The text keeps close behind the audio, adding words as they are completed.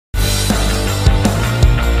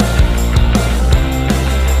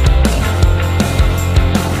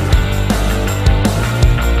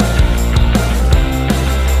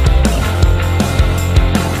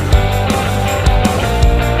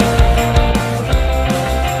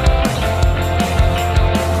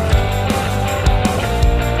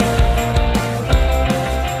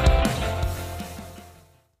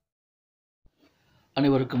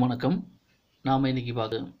வணக்கம். நாம் இன்னைக்கு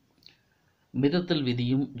மிதத்தல்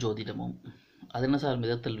விதியும் ஜோதிடமும். அது என்ன சார்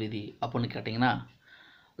மிதத்தல் விதி அப்படின்னு கேட்டிங்கன்னா,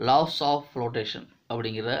 லாஸ் ஆஃப் ஃப்ளோட்டேஷன்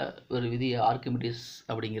அப்படிங்கிற ஒரு விதியை ஆர்கிமிடிஸ்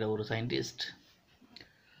அப்படிங்கிற ஒரு சயின்டிஸ்ட்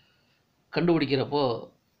கண்டுபிடிக்கிறப்போ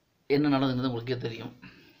என்ன நடந்ததுங்கிறது உங்களுக்கே தெரியும்.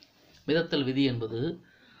 மிதத்தல் விதி என்பது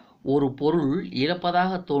ஒரு பொருள்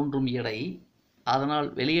இழப்பதாக தோன்றும் எடை அதனால்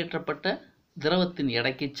வெளியேற்றப்பட்ட திரவத்தின்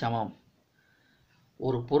எடைக்கு சமம்.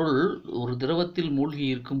 ஒரு பொருள் ஒரு திரவத்தில் மூழ்கி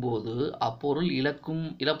இருக்கும்போது அப்பொருள்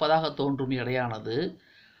இழப்பதாக தோன்றும் எடையானது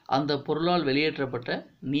அந்த பொருளால் வெளியேற்றப்பட்ட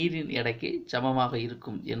நீரின் எடைக்கு சமமாக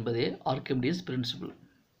இருக்கும் என்பதே ஆர்கிமிடிஸ் பிரின்சிபிள்.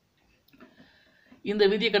 இந்த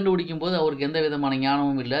விதியை கண்டுபிடிக்கும் போது அவருக்கு எந்த விதமான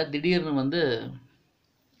ஞானமும் இல்லை. திடீர்னு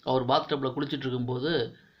அவர் பாத்டப்பில் குளிச்சுட்டு இருக்கும்போது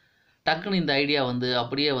டக்குன்னு இந்த ஐடியா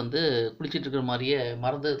அப்படியே குளிச்சுட்டு இருக்கிற மாதிரியே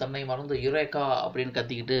தன்னை மறந்து யுரேக்கா அப்படின்னு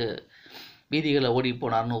கத்திக்கிட்டு வீதிகளை ஓடி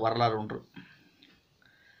போனார்னு வரலாறு ஒன்று.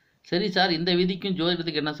 சரி சார், இந்த விதிக்கும்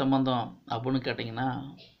ஜோதிடத்துக்கு என்ன சம்பந்தம் அப்படின்னு கேட்டிங்கன்னா,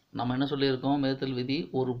 நம்ம என்ன சொல்லியிருக்கோம், மிதத்தல் விதி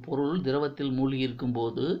ஒரு பொருள் திரவத்தில் மூழ்கி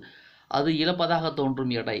இருக்கும்போது அது இழப்பதாக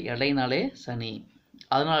தோன்றும் எடைனாலே சனி,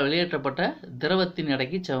 அதனால் வெளியேற்றப்பட்ட திரவத்தின்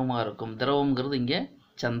எடைக்கு சமமாக இருக்கும். திரவம்ங்கிறது இங்கே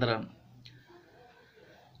சந்திரன்.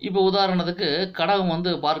 இப்போ உதாரணத்துக்கு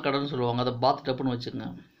கடகம் பார்க்கடல்னு சொல்லுவாங்க, அதை பாத் டப்புன்னு வச்சுங்க.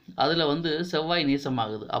 அதில் செவ்வாய்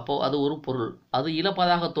நீசமாகுது. அப்போது அது ஒரு பொருள், அது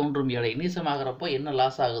இழப்பதாக தோன்றும் எடை நீசமாகிறப்போ என்ன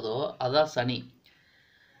லாஸ் ஆகுதோ அதுதான் சனி,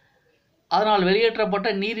 அதனால் வெளியேற்றப்பட்ட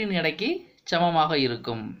நீரின் எடைக்கு சமமாக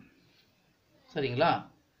இருக்கும். சரிங்களா?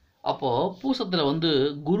 அப்போது பூசத்தில்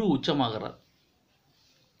குரு உச்சமாகிறார்.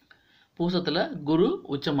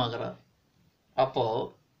 அப்போது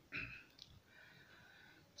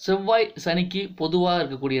செவ்வாய் சனிக்கு பொதுவாக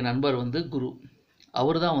இருக்கக்கூடிய நண்பர் குரு.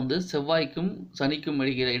 அவர் தான் செவ்வாய்க்கும் சனிக்கும்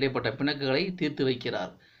இடைப்பட்ட பிணக்குகளை தீர்த்து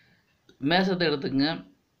வைக்கிறார். மேசத்தை எடுத்துங்க,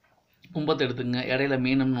 கும்பத்தை எடுத்துங்க, இடையில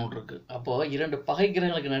மீனம்னு ஒன்று இருக்குது. அப்போது இரண்டு பகை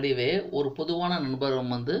கிரகங்களுக்கு நடுவே ஒரு பொதுவான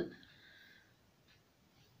நண்பரும்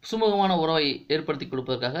சுமூகமான உறவை ஏற்படுத்தி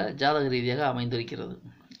கொடுப்பதற்காக ஜாதக ரீதியாக அமைந்திருக்கிறது.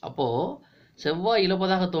 அப்போது செவ்வாய்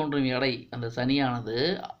இழப்பதாக தோன்றும் எடை அந்த சனியானது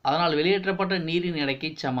அதனால் வெளியேற்றப்பட்ட நீரின்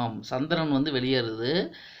எடைக்கு சமம். சந்திரன் வெளியேறுது.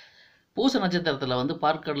 பூச நட்சத்திரத்தில்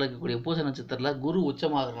பார்க்கடலில் இருக்கக்கூடிய பூச நட்சத்திரத்தில் குரு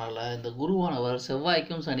உச்சமாகறனால இந்த குருவானவர்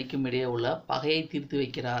செவ்வாய்க்கும் சனிக்கும் இடையே உள்ள பகையை தீர்த்து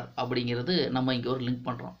வைக்கிறார் அப்படிங்கிறது நம்ம இங்கே ஒரு லிங்க்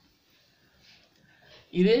பண்ணுறோம்.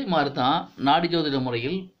 இதே மாதிரி தான் நாடி ஜோதிட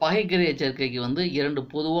முறையில் பகை கிரக சேர்க்கைக்கு இரண்டு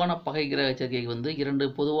பொதுவான பகை கிரக சேர்க்கைக்கு இரண்டு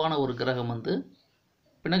பொதுவான ஒரு கிரகம்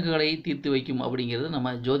பிணக்குகளை தீர்த்து வைக்கும் அப்படிங்கிறது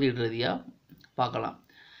நம்ம ஜோதிட ரீதியாக பார்க்கலாம்.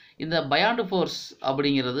 இந்த பயாண்ட் ஃபோர்ஸ்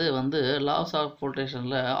அப்படிங்கிறது லாஸ் ஆஃப்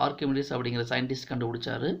ஃப்ளோட்டேஷனில் ஆர்கிமிடிஸ் அப்படிங்கிற சயின்டிஸ்ட்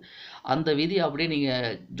கண்டுபிடிச்சாரு. அந்த விதி அப்படியே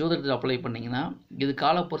நீங்கள் ஜோதிடத்தில் அப்ளை பண்ணிங்கன்னா இது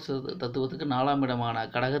காலப்புருஷ தத்துவத்துக்கு 4ஆம் இடமான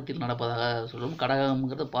கடகத்தில் நடப்பதாக சொல்லும்.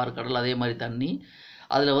 கடகம்ங்கிறது பார்க்கடல், அதே மாதிரி தண்ணி,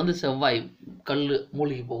 அதில் செவ்வாய் கல்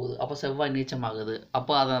மூழ்கி போகுது. அப்போ செவ்வாய் நீச்சமாகுது.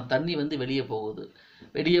 அப்போ அதை தண்ணி வெளியே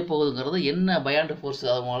போகுதுங்கிறது என்ன பயாண்ட் ஃபோர்ஸ்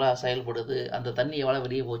அது மூலம் செயல்படுது, அந்த தண்ணி எவ்வளோ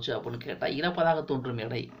வெளியே போச்சு அப்படின்னு கேட்டால் இழப்பதாக தோன்றும்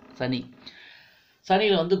எடை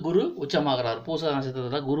சனியில் குரு உச்சமாகிறார். பூச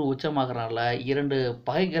நட்சத்திரத்தில் குரு உச்சமாகறனால இரண்டு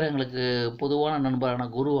பகை கிரகங்களுக்கு பொதுவான நண்பரான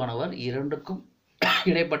குருவானவர் இரண்டுக்கும்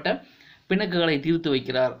இடைப்பட்ட பிணக்குகளை தீர்த்து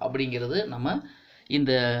வைக்கிறார் அப்படிங்கிறது நம்ம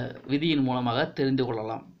இந்த விதியின் மூலமாக தெரிந்து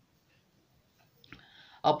கொள்ளலாம்.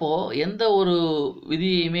 அப்போது எந்த ஒரு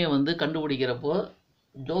விதியையுமே கண்டுபிடிக்கிறப்போ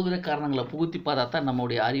ஜோதிட காரணங்களை புகுத்தி பார்த்தா தான்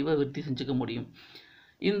நம்மளுடைய அறிவை விருத்தி செஞ்சுக்க முடியும்.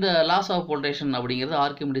 இந்த லாஸ் ஆஃப் ஃப்ளோட்டேஷன் அப்படிங்கிறது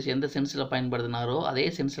ஆர்கிமிடிஸ் எந்த சென்ஸில் பயன்படுத்தினாரோ அதே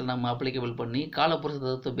சென்ஸில் நம்ம அப்ளிகபிள் பண்ணி காலப்புருஷ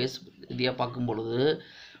தத்துவத்தை பேஸ் ரீதியாக பார்க்கும் பொழுது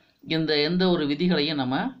எந்த ஒரு விதிகளையும்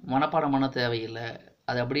நம்ம மனப்பாடம் பண்ண தேவையில்லை.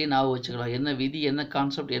 அதை அப்படியே ஞாபகம் வச்சுக்கலாம். என்ன விதி, என்ன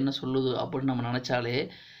கான்செப்ட், என்ன சொல்லுது அப்படின்னு நம்ம நினச்சாலே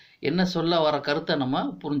என்ன சொல்ல வர கருத்தை நம்ம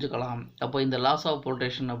புரிஞ்சுக்கலாம். அப்போ இந்த லாஸ் ஆஃப்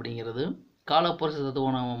ஃப்ளோட்டேஷன் அப்படிங்கிறது காலப்புருஷ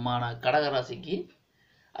தத்துவமான கடகராசிக்கு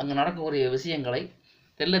அங்கே நடக்கக்கூடிய விஷயங்களை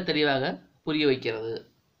தெளிவாக புரிய வைக்கிறது.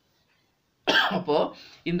 அப்போது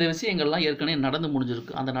இந்த விஷயங்கள்லாம் ஏற்கனவே நடந்து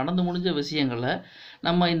முடிஞ்சிருக்கு. அந்த நடந்து முடிஞ்ச விஷயங்களை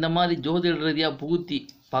நம்ம இந்த மாதிரி ஜோதிட ரீதியாக புகுத்தி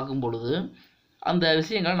பார்க்கும் பொழுது அந்த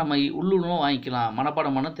விஷயங்களை நம்ம உள்ளுணர்வாக வாங்கிக்கலாம்,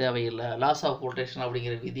 மனப்பாடம் பண்ண தேவையில்லை. லாஸ் ஆஃப் ஃப்ளோட்டேஷன்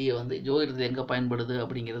அப்படிங்கிற விதியை ஜோதிடத்தில் எங்கே பயன்படுது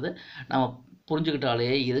அப்படிங்கிறது நம்ம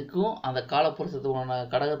புரிஞ்சுக்கிட்டாலே இதுக்கும் அந்த காலப்புருஷத்துவமான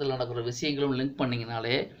கடகத்தில் நடக்கிற விஷயங்களும் லிங்க்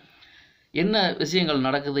பண்ணிங்கனாலே என்ன விஷயங்கள்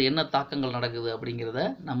நடக்குது, என்ன தாக்கங்கள் நடக்குது அப்படிங்கிறத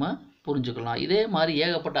நம்ம புரிஞ்சுக்கலாம். இதே மாதிரி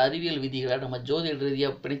ஏகப்பட்ட அறிவியல் விதிகளை நம்ம ஜோதிட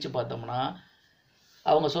ரீதியாக பிடிச்சு பார்த்தோம்னா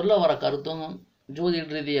அவங்க சொல்ல வர கருத்தும்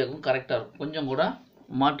ஜோதிட ரீதியாகவும் கரெக்டாக இருக்கும். கொஞ்சம் கூட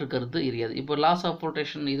மாற்று கருத்து இருக்காது. இப்போ லாஸ் ஆஃப்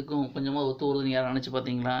ஃப்ளோட்டேஷன் இதுக்கும் கொஞ்சமாக ஒத்து வருதுன்னு யாரும் நினச்சி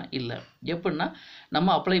பார்த்தீங்களா? இல்லை. எப்படின்னா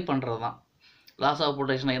நம்ம அப்ளை பண்ணுறது தான். லாஸ் ஆஃப்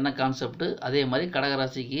ஃப்ளோட்டேஷன் என்ன கான்செப்ட், அதே மாதிரி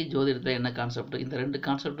கடகராசிக்கு ஜோதிடத்தில் என்ன கான்செப்ட், இந்த ரெண்டு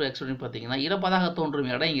கான்செப்டும் எக்ஸ்பிளைன் பார்த்தீங்கன்னா இழப்பதாக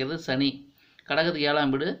தோன்றும் இடைங்கிறது சனி. கடகத்துக்கு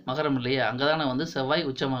 7ஆம் வீடு மகரம் இல்லையா, அங்கே தானே செவ்வாய்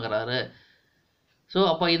உச்சமாகிறாரு. ஸோ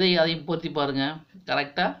அப்போ அதையும் பொருத்தி பாருங்கள்,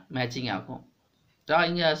 கரெக்டாக மேட்சிங் ஆகும்.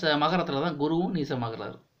 இங்கே மகரத்தில் தான் குருவும்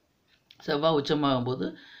நீசமாகிறார். செவ்வாய் உச்சமாகும்போது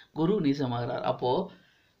குரு நீசமாகிறார். அப்போது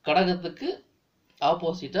கடகத்துக்கு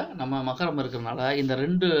ஆப்போசிட்டாக நம்ம மகரம் இருக்கிறனால இந்த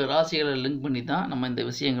 2 ராசிகளை லிங்க் பண்ணி தான் நம்ம இந்த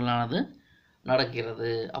விஷயங்களானது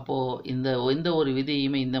நடக்கிறது. அப்போது எந்த ஒரு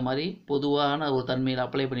விதியுமே இந்த மாதிரி பொதுவான ஒரு தன்மையில்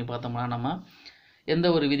அப்ளை பண்ணி பார்த்தோம்னா நம்ம எந்த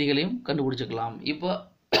ஒரு விதிகளையும் கண்டுபிடிச்சிக்கலாம். இப்போ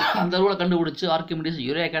அந்த ரூலை கண்டுபிடிச்சி ஆர்கிமிடிஸ்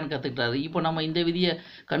யுரேக்கான்னு கற்றுக்கிட்டாரு. இப்போ நம்ம இந்த விதியை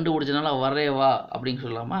கண்டுபிடிச்சனால வரேவா அப்படின்னு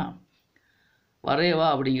சொல்லலாமா? வரேவா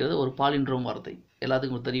அப்படிங்கிறது ஒரு பாலின்ட்ரோம் வார்த்தை,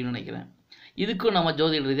 எல்லாத்துக்கும் தெரியும்னு நினைக்கிறேன். இதுக்கும் நம்ம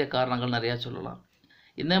ஜோதிட ரீதியாக காரணங்கள் நிறையா சொல்லலாம்.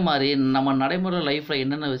 இந்த மாதிரி நம்ம நடைமுறை லைஃப்பில்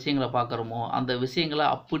என்னென்ன விஷயங்களை பார்க்குறோமோ அந்த விஷயங்களை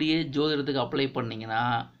அப்படியே ஜோதிடத்துக்கு அப்ளை பண்ணிங்கன்னா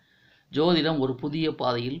ஜோதிடம் ஒரு புதிய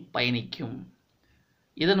பாதையில் பயணிக்கும்.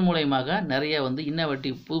 இதன் மூலயமாக நிறைய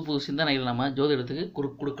இன்னோவேட்டிவ் புது சிந்தனைகள் நம்ம ஜோதிடத்துக்கு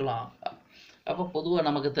கொடுக்கலாம். அப்போ பொதுவாக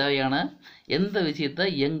நமக்கு தேவையான எந்த விஷயத்தை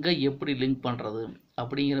எங்கே எப்படி லிங்க் பண்ணுறது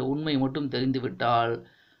அப்படிங்கிற உண்மை மட்டும் தெரிந்துவிட்டால்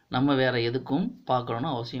நம்ம வேறு எதுக்கும்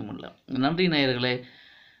பார்க்கணுன்னு அவசியம் இல்லை. நன்றி நேயர்களே.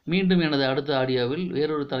 மீண்டும் எனது அடுத்த ஆடியோவில்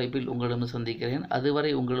வேறொரு தலைப்பில் உங்களிடம் சந்திக்கிறேன்.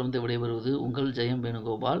 அதுவரை உங்களிடம் விடைபெறுவது உங்கள் ஜெயம்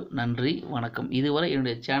வேணுகோபால். நன்றி, வணக்கம். இதுவரை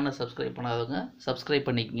என்னுடைய சேனலை சப்ஸ்கிரைப் பண்ணாதவங்க சப்ஸ்கிரைப்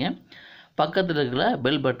பண்ணிக்கங்க. பக்கத்தில் இருக்கிற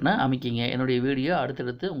பெல் பட்டனை அமைக்கிங்க. என்னுடைய வீடியோ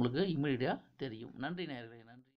அடுத்தடுத்து உங்களுக்கு இம்மீடியட்டாக தெரியும். நன்றி நேயர்களே.